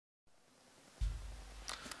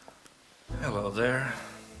Hello there.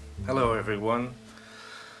 Hello everyone.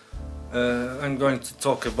 I'm going to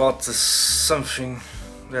talk about something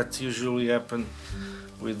that usually happens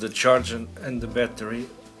with the charge and the battery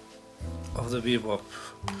of the Bebop.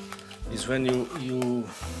 Is when you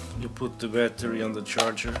put the battery on the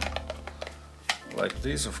charger like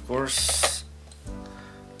this, of course,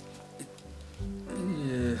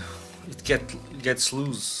 it gets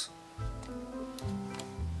loose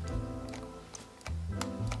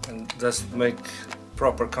and doesn't make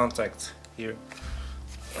proper contact. Here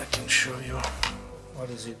I can show you. What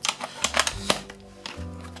is it?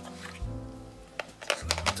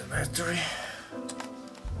 The battery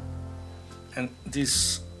and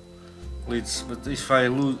this leads, but if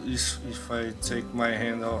I take my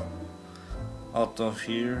hand out of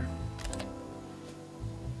here,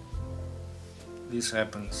 this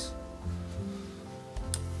happens.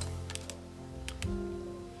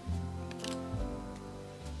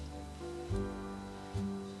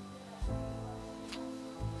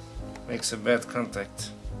 Makes a bad contact.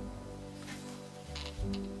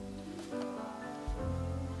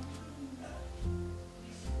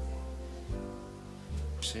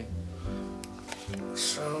 See?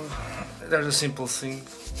 So there's a simple thing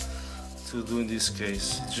to do in this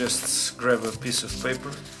case. Just grab a piece of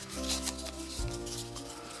paper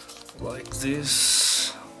like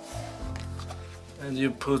this and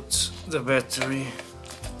you put the battery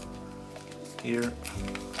here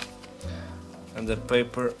and the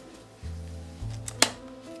paper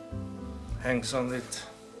hangs on it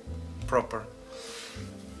proper,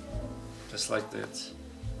 just like that.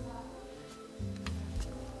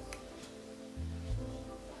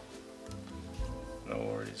 No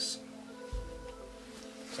worries.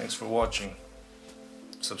 Thanks for watching.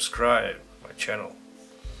 Subscribe my channel.